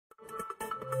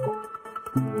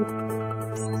Hi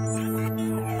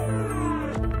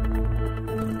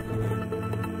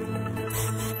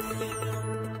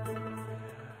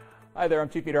there, I'm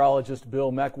Chief Meteorologist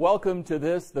Bill Meck. Welcome to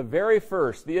the very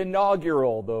first, the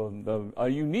inaugural, the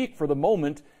unique for the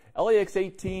moment, LAX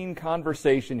 18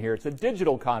 conversation here. It's a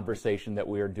digital conversation that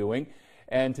we are doing,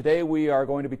 and today we are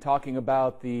going to be talking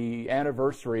about the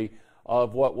anniversary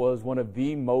of what was one of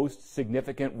the most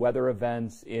significant weather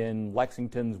events in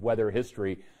Lexington's weather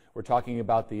history. We're talking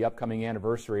about the upcoming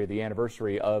anniversary, the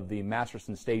anniversary of the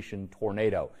Masterson Station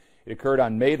tornado. It occurred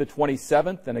on May the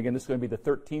 27th, and again, this is going to be the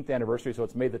 13th anniversary, so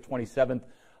it's May the 27th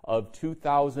of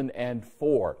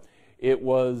 2004. It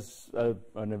was a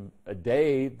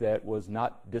day that was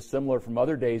not dissimilar from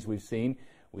other days we've seen.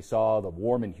 We saw the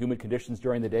warm and humid conditions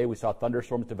during the day. We saw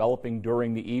thunderstorms developing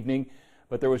during the evening,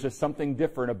 but there was just something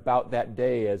different about that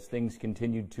day as things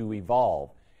continued to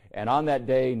evolve. And on that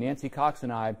day, Nancy Cox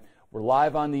and I were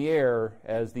live on the air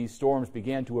as these storms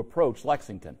began to approach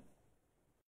Lexington.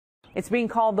 It's being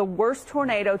called the worst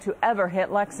tornado to ever hit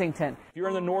Lexington. If you're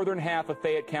in the northern half of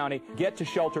Fayette County, get to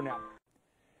shelter now.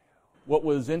 What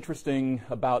was interesting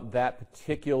about that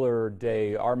particular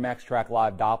day, our MaxTrack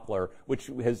Live Doppler, which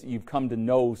you've come to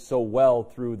know so well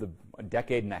through the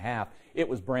decade and a half, it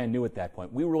was brand new at that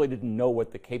point. We really didn't know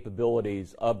what the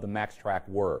capabilities of the MaxTrack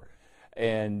were.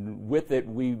 And with it,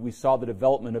 we saw the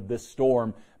development of this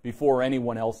storm before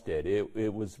anyone else did.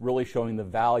 It was really showing the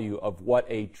value of what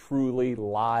a truly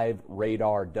live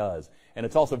radar does. And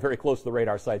it's also very close to the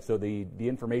radar site, so the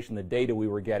information, the data we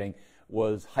were getting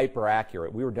was hyper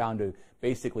accurate. We were down to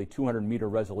basically 200-meter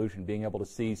resolution, being able to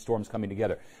see storms coming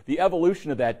together. The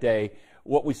evolution of that day,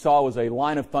 what we saw was a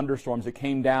line of thunderstorms that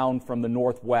came down from the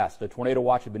northwest. A tornado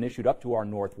watch had been issued up to our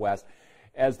northwest.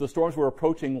 As the storms were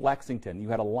approaching Lexington, you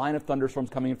had a line of thunderstorms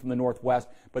coming in from the northwest,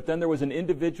 but then there was an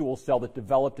individual cell that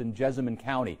developed in Jessamine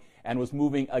County and was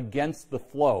moving against the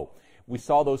flow. We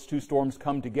saw those two storms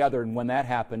come together, and when that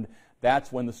happened,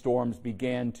 that's when the storms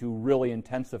began to really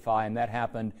intensify, and that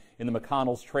happened in the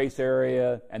McConnell's Trace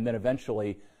area and then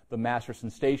eventually the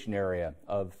Masterson Station area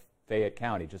of Fayette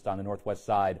County, just on the northwest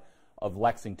side of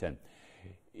Lexington.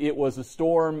 It was a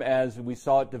storm, as we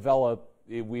saw it develop.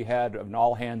 We had an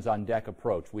all-hands-on-deck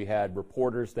approach. We had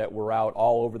reporters that were out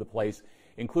all over the place,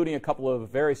 including a couple of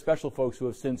very special folks who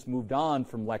have since moved on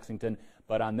from Lexington.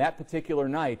 But on that particular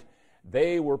night,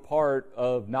 they were part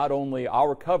of not only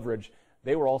our coverage,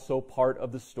 they were also part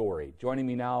of the story. Joining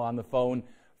me now on the phone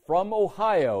from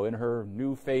Ohio in her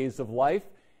new phase of life,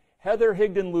 Heather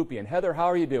Higdon-Lupian. Heather, how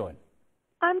are you doing?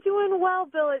 I'm doing well,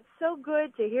 Bill. It's so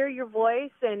good to hear your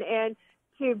voice and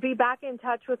to be back in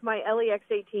touch with my LAX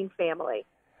 18 family.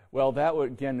 Well,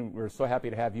 again, we're so happy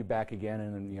to have you back again,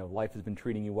 and life has been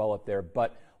treating you well up there.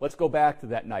 But let's go back to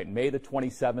that night, May the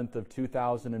 27th of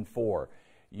 2004.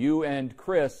 You and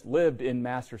Chris lived in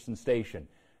Masterson Station.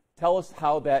 Tell us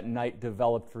how that night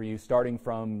developed for you, starting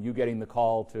from you getting the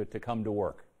call to come to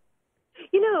work.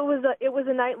 It was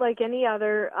a night like any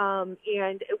other,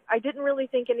 and I didn't really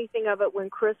think anything of it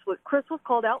when Chris was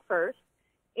called out first.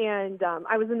 And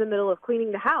I was in the middle of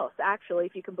cleaning the house, actually,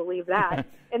 if you can believe that.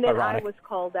 And then I was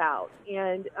called out.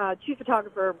 And Chief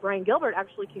Photographer Brian Gilbert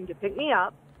actually came to pick me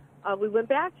up. We went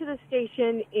back to the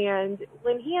station, and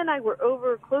when he and I were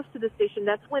over close to the station,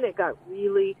 that's when it got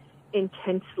really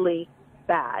intensely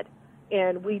bad.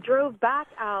 And we drove back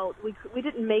out. We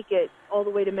didn't make it all the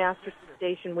way to Masterson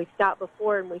Station. We stopped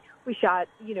before, and we shot,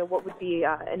 what would be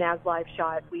an as-live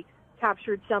shot. We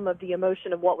captured some of the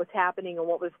emotion of what was happening and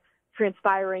what was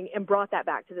transpiring and brought that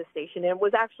back to the station. And it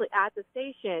was actually at the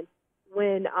station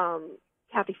when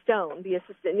Kathy Stone, the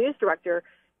assistant news director,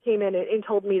 came in and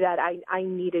told me that I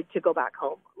needed to go back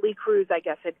home. Lee Cruz, I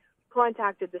guess, had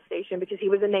contacted the station because he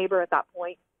was a neighbor at that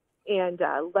point and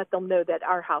let them know that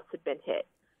our house had been hit.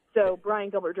 So Brian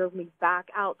Gilbert drove me back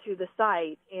out to the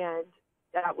site, and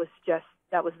that was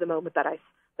the moment that I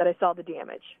saw the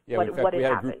damage. Yeah, we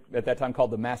had a group at that time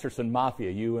called the Masterson Mafia.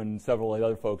 You and several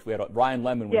other folks. We had Ryan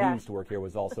Lemon, when he used to work here,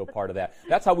 was also part of that.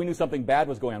 That's how we knew something bad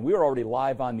was going on. We were already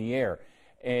live on the air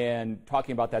and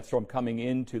talking about that storm coming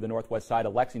into the northwest side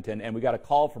of Lexington, and we got a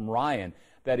call from Ryan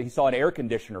that he saw an air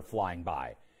conditioner flying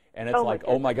by. And it's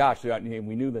oh my gosh, we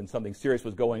knew then something serious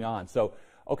was going on. So,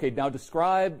 okay, now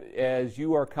describe, as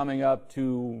you are coming up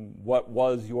to what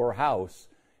was your house,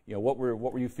 what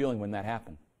were you feeling when that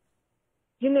happened?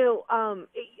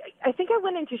 I think I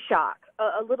went into shock,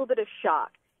 a little bit of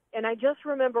shock. And I just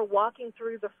remember walking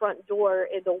through the front door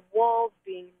and the walls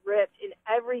being ripped and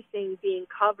everything being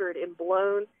covered in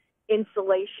blown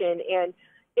insulation. And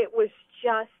it was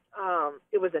just,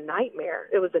 it was a nightmare.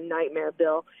 It was a nightmare,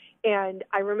 Bill. And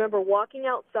I remember walking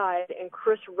outside and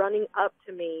Chris running up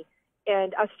to me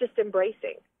and us just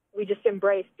embracing. We just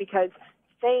embraced because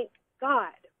thank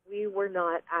God we were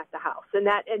not at the house,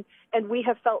 and we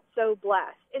have felt so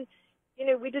blessed. And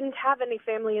we didn't have any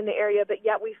family in the area, but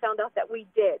yet we found out that we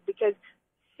did, because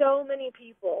so many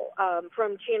people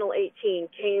from Channel 18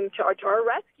 came to our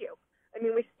rescue. I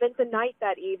mean, we spent the night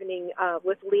that evening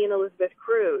with Lee and Elizabeth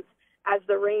Cruz as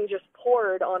the rain just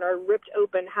poured on our ripped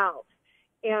open house.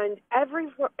 And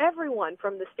everyone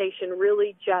from the station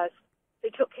really they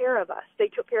took care of us. They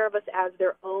took care of us as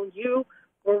their own. You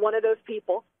were one of those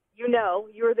people. You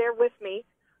were there with me.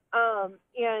 And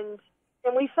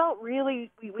we felt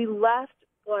really, we left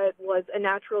what was a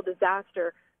natural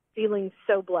disaster feeling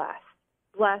so blessed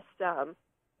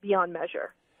beyond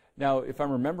measure. Now, if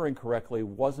I'm remembering correctly,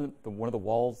 wasn't one of the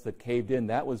walls that caved in,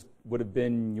 would have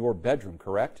been your bedroom,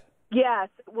 correct? Yes,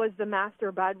 it was the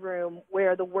master bedroom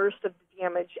where the worst of the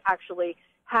damage actually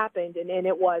happened, and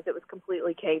it was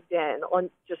completely caved in,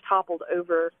 just toppled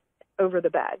over the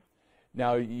bed.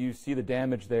 Now, you see the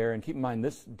damage there, and keep in mind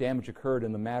this damage occurred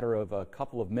in the matter of a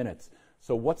couple of minutes.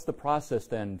 So what's the process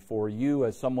then for you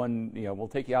as someone, we'll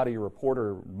take you out of your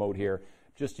reporter mode here,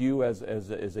 just you as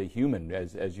a human,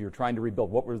 as you're trying to rebuild.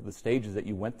 What were the stages that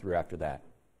you went through after that?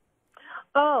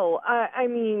 Oh, I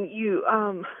mean, you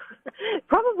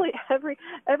probably every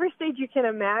stage you can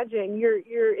imagine.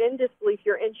 You're in disbelief,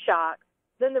 you're in shock.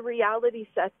 Then the reality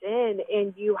sets in,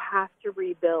 and you have to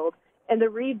rebuild. And the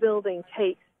rebuilding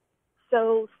takes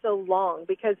so long,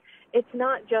 because it's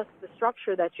not just the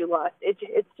structure that you lost. It's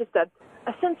just a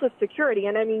sense of security.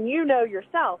 And I mean,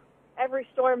 yourself. Every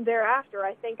storm thereafter,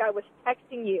 I think I was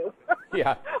texting you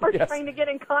or yes. trying to get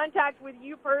in contact with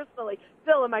you personally.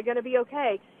 Bill, am I going to be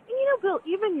okay? And Bill,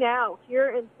 even now here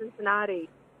in Cincinnati,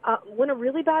 when a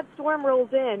really bad storm rolls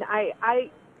in, I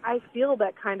feel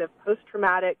that kind of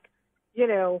post-traumatic,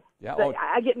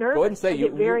 I get nervous. Go ahead and say I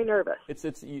get very nervous. It's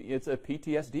a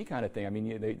PTSD kind of thing. I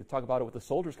mean, they talk about it with the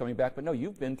soldiers coming back, but no,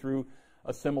 you've been through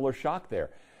a similar shock there.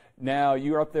 Now,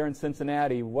 you're up there in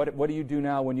Cincinnati. What do you do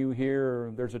now when you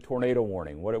hear there's a tornado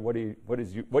warning? What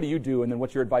do you do, and then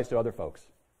what's your advice to other folks?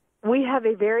 We have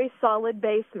a very solid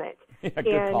basement,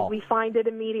 and call. We find it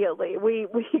immediately. We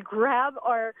grab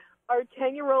our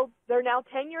 10-year-old, they're now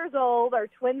 10 years old, our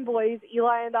twin boys,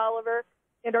 Eli and Oliver,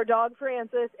 and our dog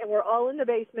Francis, and we're all in the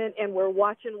basement, and we're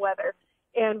watching weather.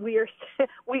 And we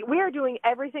are doing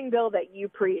everything, Bill, that you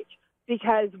preach,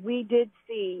 because we did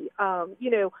see,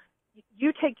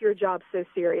 you take your job so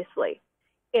seriously,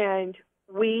 and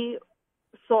we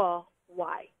saw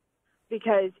why,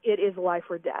 because it is life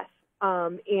or death,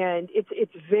 and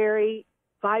it's very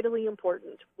vitally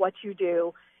important what you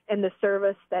do and the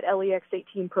service that LEX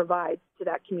 18 provides to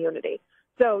that community.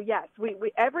 So yes, we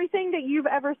everything that you've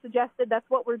ever suggested, that's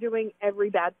what we're doing every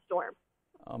bad storm.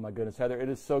 Oh my goodness, Heather, it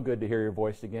is so good to hear your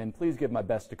voice again. Please give my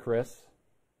best to Chris.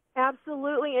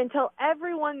 Absolutely, and tell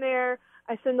everyone there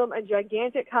I send them a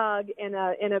gigantic hug and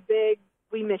a big,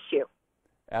 we miss you.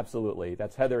 Absolutely.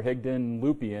 That's Heather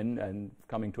Higdon-Lupian, and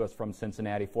coming to us from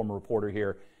Cincinnati, former reporter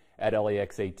here at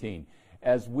LEX 18.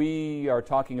 As we are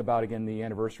talking about, again, the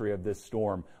anniversary of this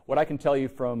storm, what I can tell you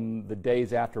from the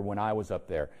days after when I was up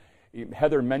there,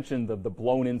 Heather mentioned the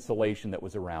blown insulation that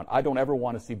was around. I don't ever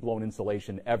want to see blown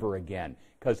insulation ever again,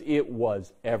 because it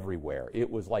was everywhere. It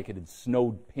was like it had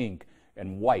snowed pink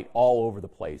and white all over the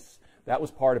place. That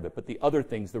was part of it. But the other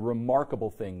things, the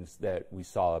remarkable things that we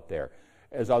saw up there,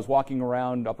 as I was walking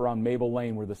up around Maple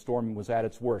Lane where the storm was at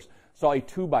its worst, saw a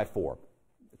 2x4,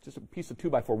 just a piece of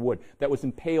 2x4 wood that was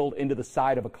impaled into the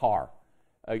side of a car.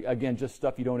 Again, just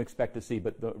stuff you don't expect to see.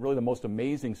 But really the most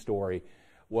amazing story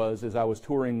was, as I was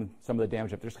touring some of the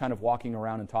damage up, just kind of walking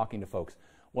around and talking to folks,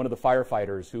 one of the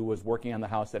firefighters who was working on the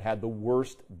house that had the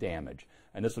worst damage,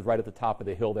 and this was right at the top of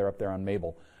the hill there up there on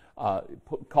Maple,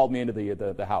 called me into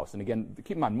the house. And again,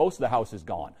 keep in mind, most of the house is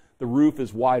gone. The roof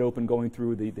is wide open going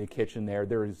through the kitchen there.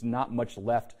 There is not much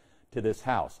left to this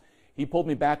house. He pulled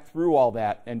me back through all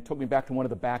that and took me back to one of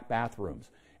the back bathrooms.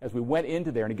 As we went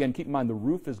into there, and again, keep in mind, the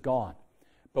roof is gone,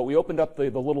 but we opened up the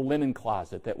little linen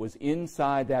closet that was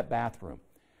inside that bathroom.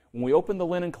 When we opened the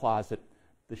linen closet,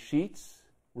 the sheets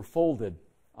were folded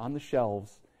on the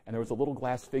shelves, and there was a little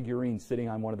glass figurine sitting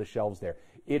on one of the shelves there.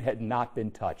 It had not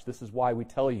been touched. This is why we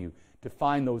tell you to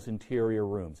find those interior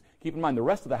rooms. Keep in mind, the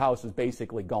rest of the house is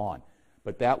basically gone,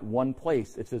 but that one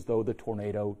place, it's as though the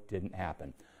tornado didn't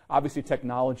happen. Obviously,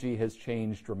 technology has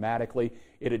changed dramatically.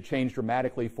 It had changed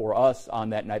dramatically for us on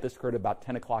that night. This occurred about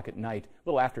 10 o'clock at night, a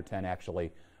little after 10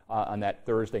 actually, on that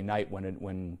Thursday night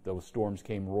when those storms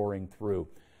came roaring through.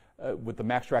 With the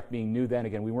MaxTrack being new then,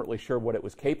 again, we weren't really sure what it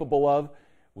was capable of.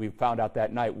 We found out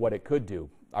that night what it could do.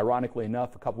 Ironically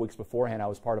enough, a couple weeks beforehand, I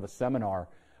was part of a seminar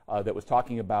that was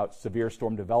talking about severe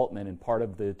storm development, and part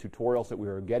of the tutorials that we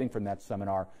were getting from that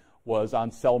seminar was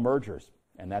on cell mergers,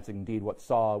 and that's indeed what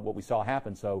we saw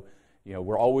happen. So, you know,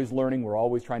 we're always learning, we're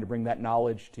always trying to bring that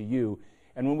knowledge to you.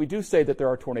 And when we do say that there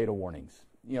are tornado warnings,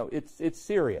 you know, it's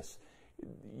serious.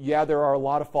 Yeah, there are a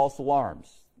lot of false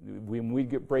alarms. When we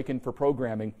break in for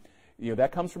programming, you know,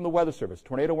 that comes from the Weather Service.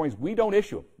 Tornado warnings, we don't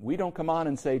issue them. We don't come on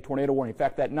and say tornado warning. In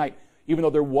fact, that night, even though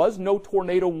there was no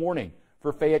tornado warning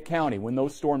for Fayette County when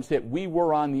those storms hit, we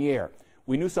were on the air.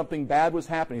 We knew something bad was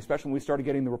happening, especially when we started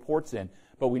getting the reports in,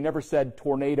 but we never said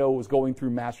tornado was going through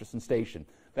Masterson Station.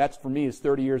 That's, for me, is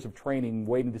 30 years of training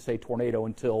waiting to say tornado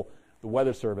until the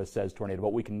Weather Service says tornado.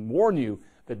 But we can warn you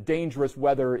that dangerous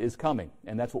weather is coming,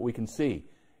 and that's what we can see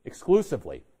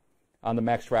exclusively on the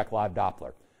MaxTrack Live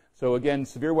Doppler. So again,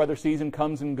 severe weather season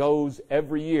comes and goes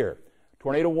every year.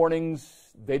 Tornado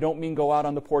warnings, they don't mean go out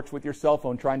on the porch with your cell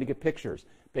phone trying to get pictures.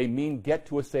 They mean get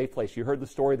to a safe place. You heard the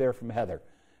story there from Heather,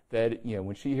 that, you know,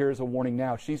 when she hears a warning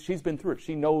now, she's been through it.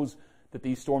 She knows that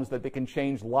these storms, that they can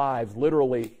change lives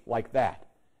literally like that.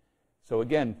 So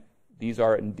again, these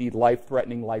are indeed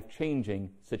life-threatening,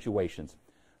 life-changing situations.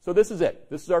 So this is it.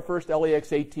 This is our first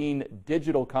LAX 18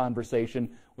 digital conversation.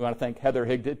 We want to thank Heather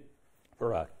Higdon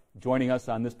for joining us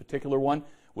on this particular one.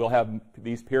 We'll have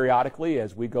these periodically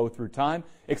as we go through time,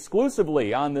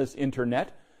 exclusively on this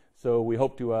internet. So we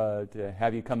hope to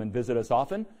have you come and visit us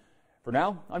often. For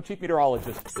now, I'm Chief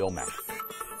Meteorologist Bill Mack.